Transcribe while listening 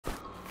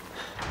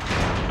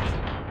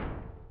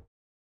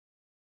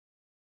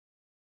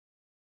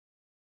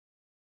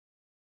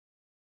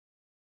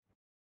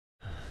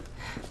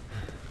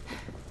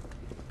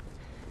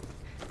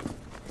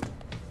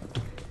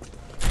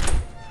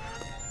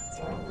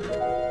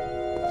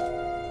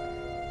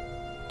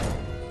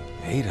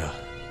Ada.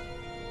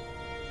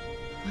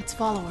 Let's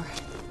follow her.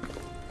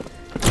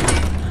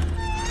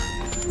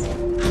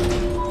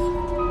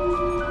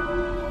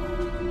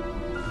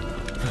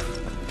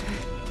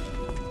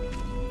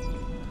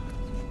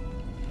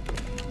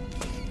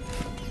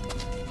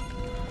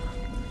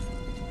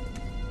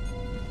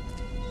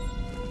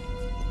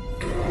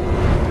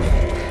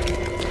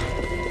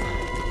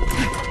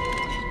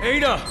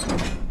 Ada!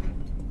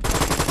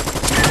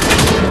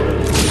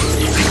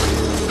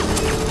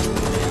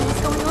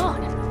 What's going on?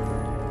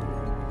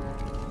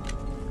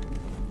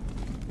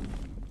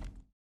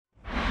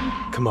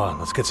 Come on,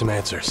 let's get some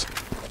answers.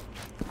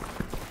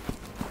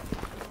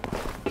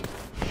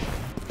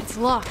 It's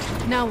locked.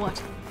 Now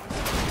what?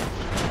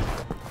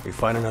 We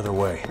find another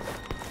way.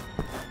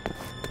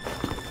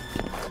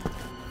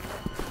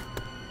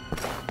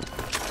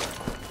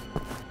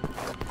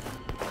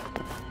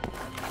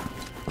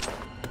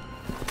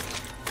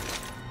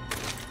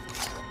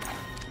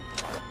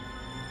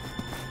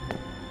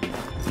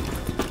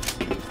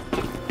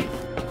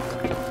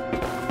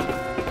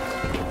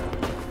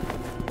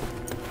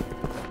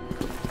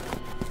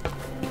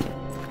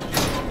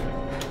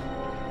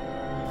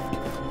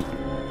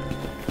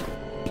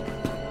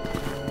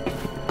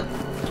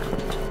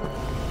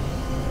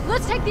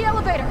 Let's take the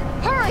elevator!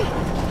 Hurry!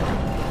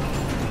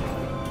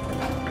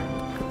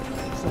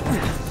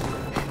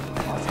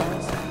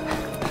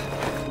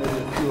 Maybe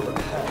a few of our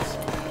pets.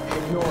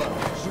 Ignore them.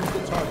 Shoot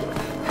the target.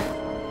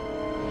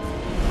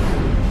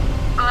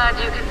 Glad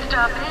you could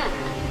stop in.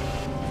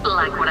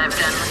 Like what I've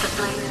done with the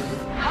place.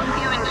 Hope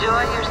you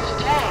enjoy your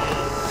stay.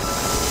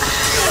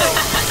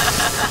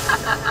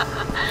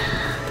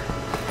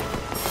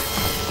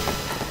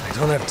 I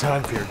don't have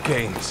time for your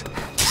games.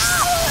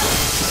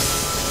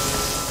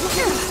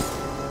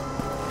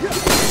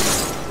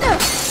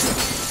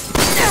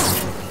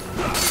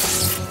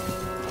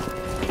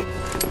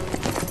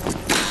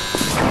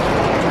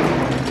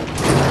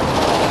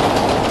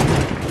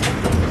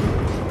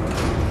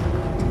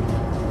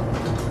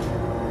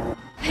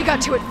 They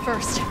got to it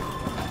first.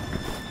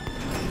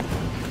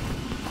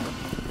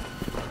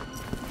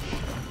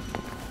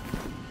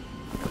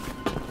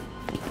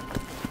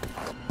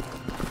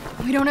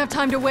 We don't have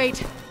time to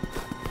wait.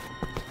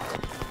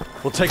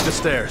 We'll take the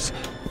stairs.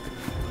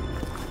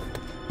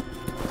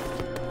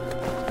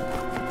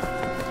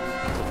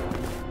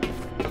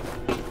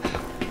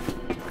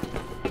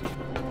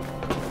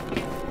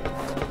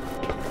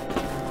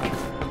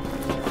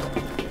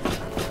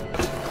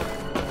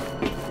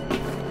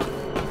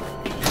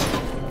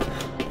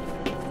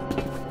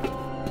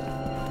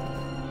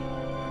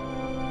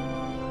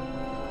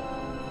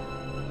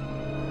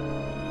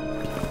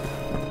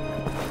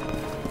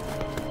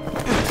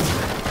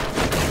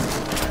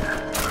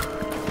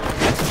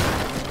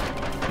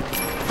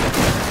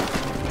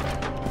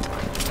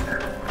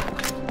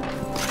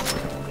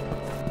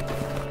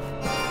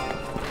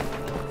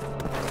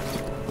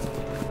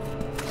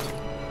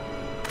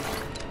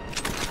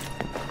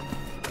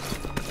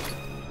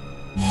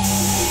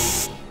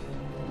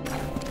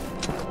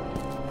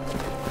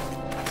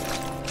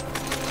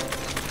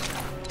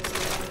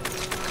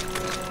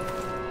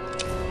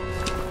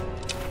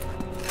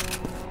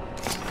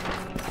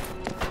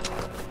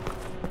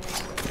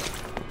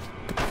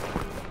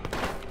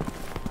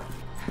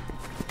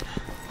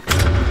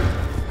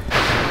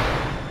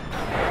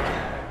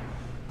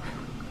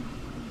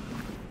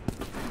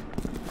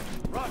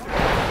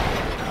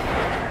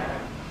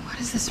 What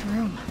is this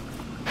room?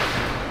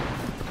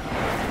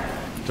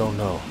 Don't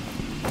know.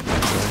 I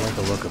don't like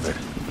the look of it.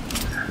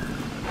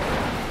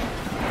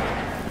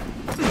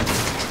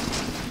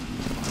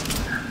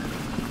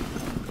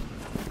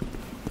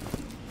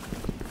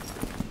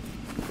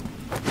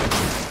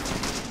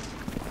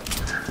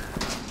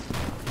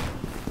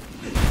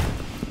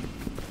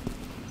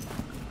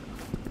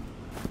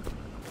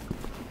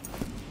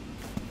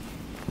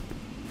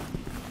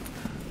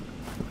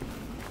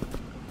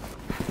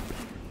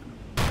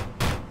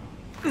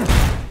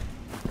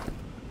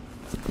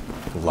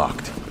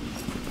 Locked.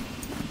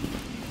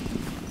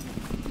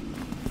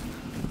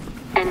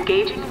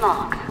 Engaging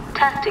logs.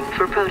 Testing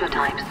for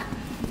prototypes.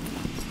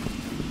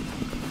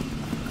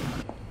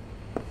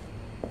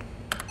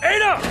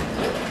 Ada!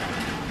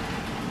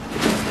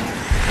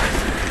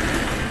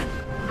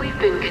 We've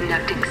been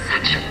conducting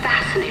such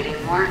fascinating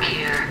work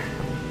here.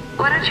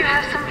 Why don't you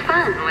have some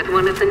fun with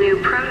one of the new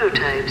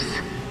prototypes?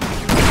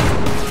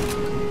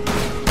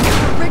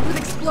 Rigged with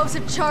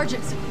explosive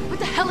charges. What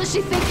the hell is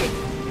she thinking?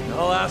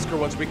 I'll ask her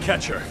once we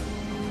catch her.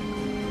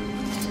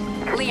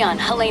 Leon,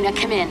 Helena,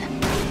 come in.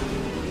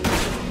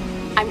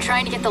 I'm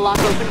trying to get the lock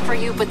open for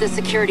you, but the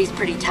security's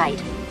pretty tight.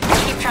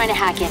 Keep trying to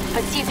hack it,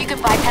 but see if you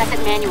can bypass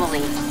it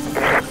manually.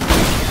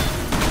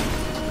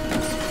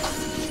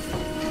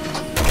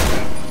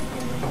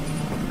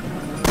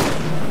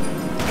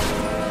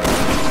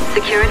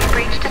 Security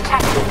breach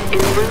detected in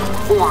room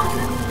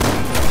 1.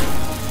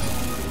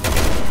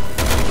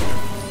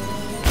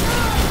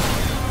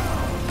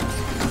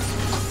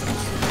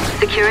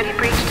 Security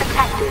breach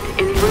detected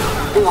in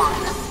room 1.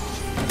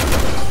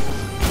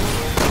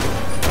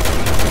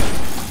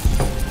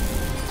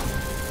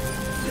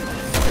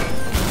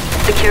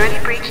 Security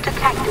breach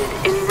detected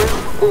in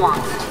room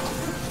 1.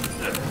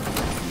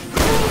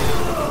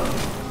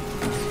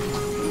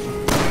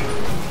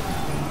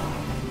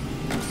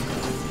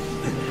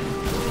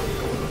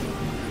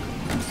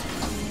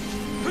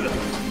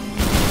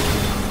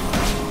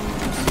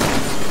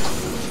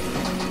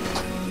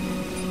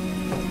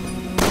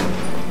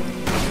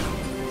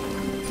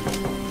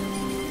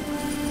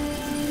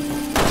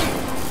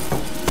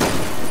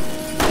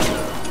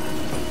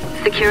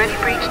 Security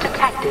breach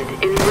detected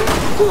in room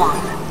 1.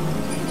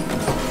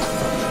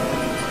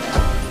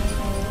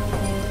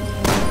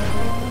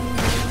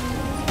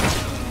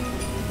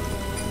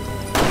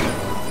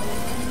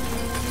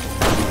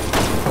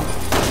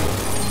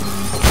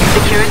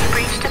 Security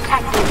breach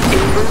detected in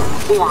room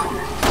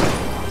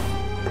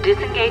 1.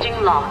 Disengaging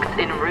locks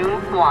in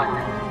room 1.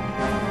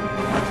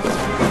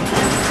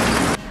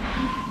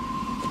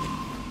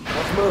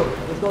 Let's move.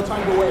 There's no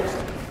time to waste.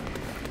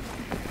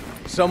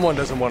 Someone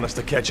doesn't want us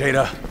to catch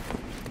Ada.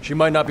 She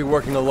might not be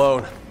working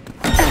alone.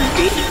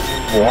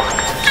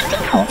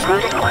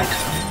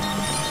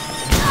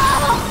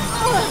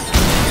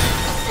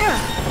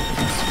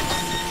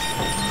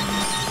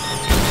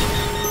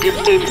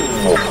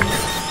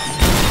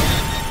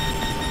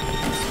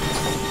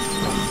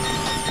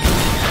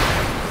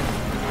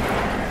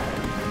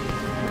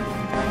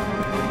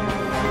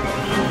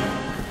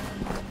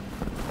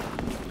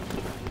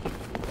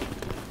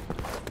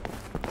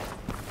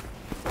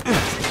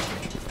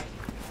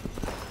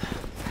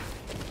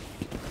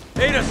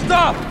 Ada,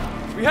 stop!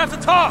 We have to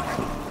talk!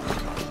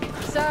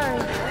 Sorry,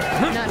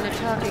 not in a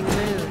talking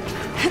mood.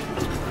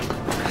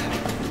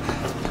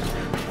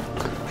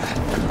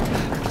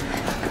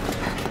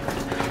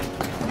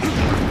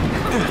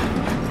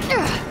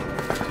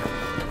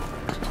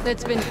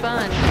 It's been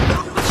fun.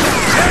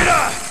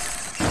 Ada!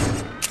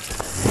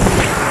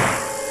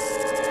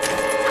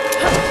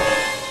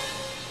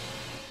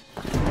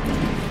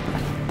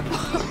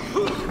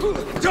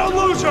 Don't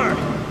lose her!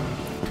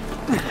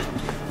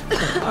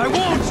 I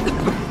won't!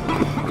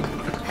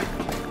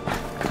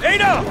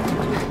 Ada!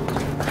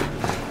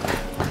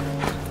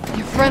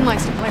 Your friend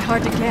likes to play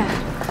hard to get.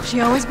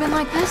 She always been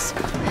like this?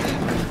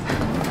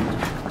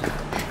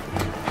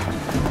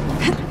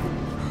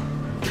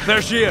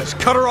 There she is.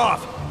 Cut her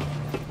off.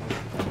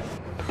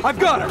 I've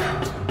got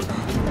her.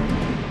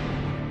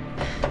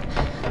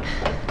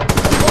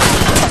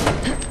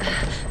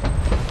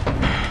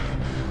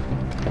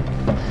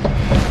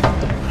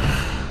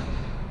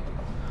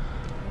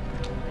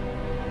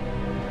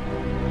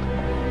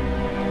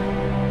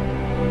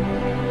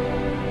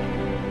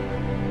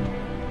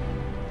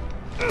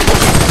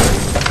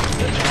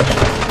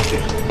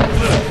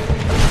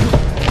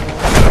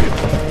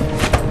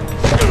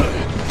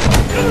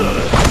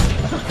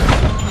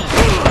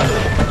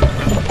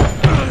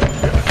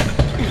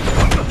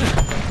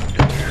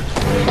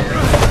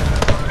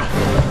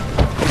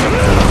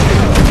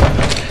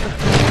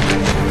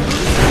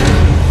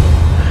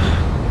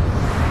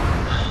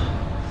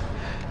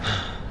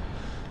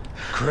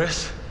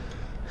 Chris?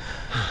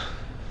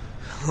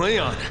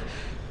 Leon?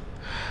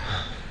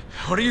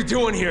 What are you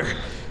doing here?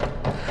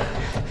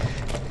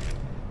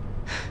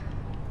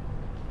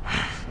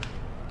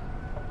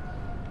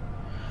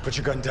 Put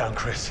your gun down,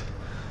 Chris.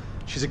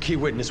 She's a key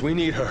witness. We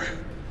need her.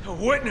 A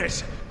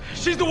witness?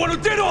 She's the one who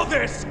did all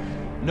this!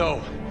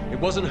 No, it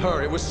wasn't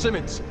her. It was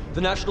Simmons,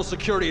 the National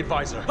Security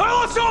Advisor. I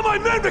lost all my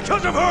men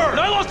because of her! And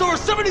I lost over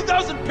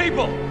 70,000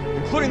 people,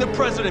 including the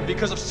President,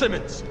 because of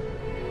Simmons.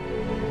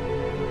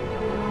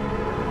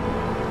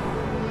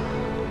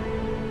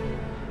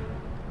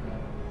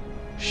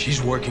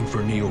 She's working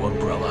for Neo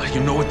Umbrella. You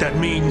know what that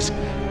means?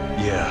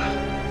 Yeah,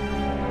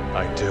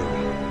 I do.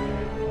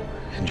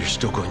 And you're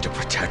still going to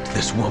protect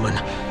this woman?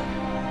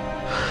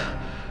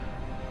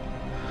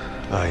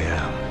 I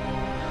am.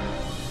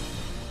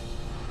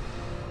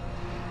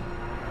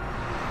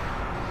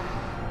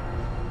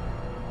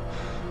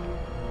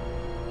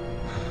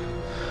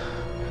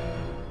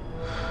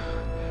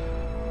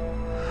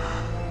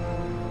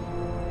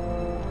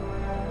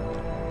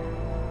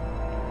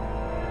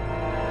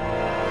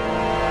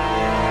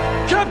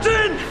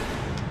 Captain!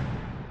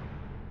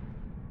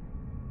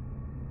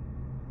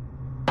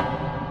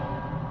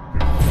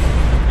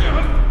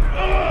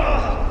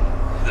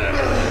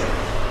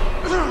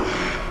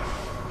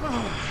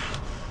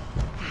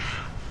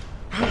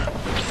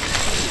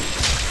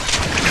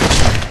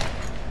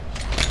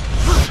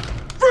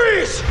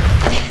 Freeze!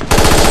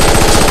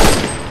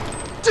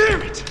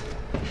 Damn it!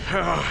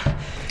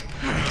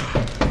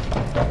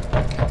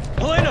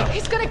 Helena!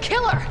 He's gonna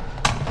kill her!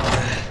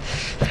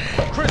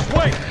 Chris,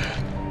 wait!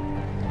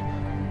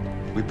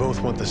 We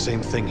both want the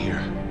same thing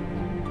here.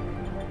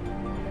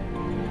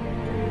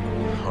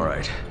 All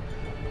right.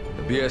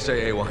 The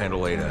BSAA will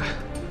handle Ada.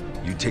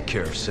 You take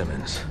care of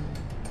Simmons.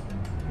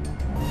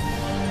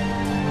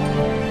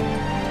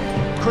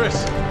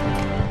 Chris!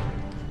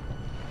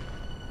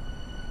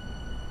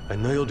 I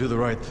know you'll do the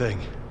right thing.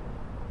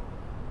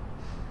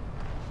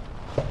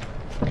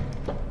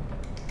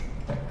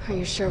 Are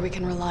you sure we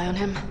can rely on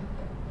him?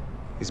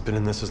 He's been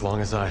in this as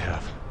long as I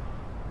have.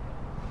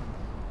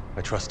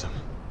 I trust him.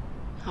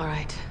 All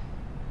right.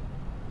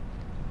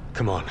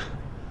 Come on.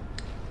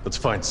 Let's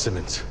find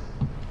Simmons.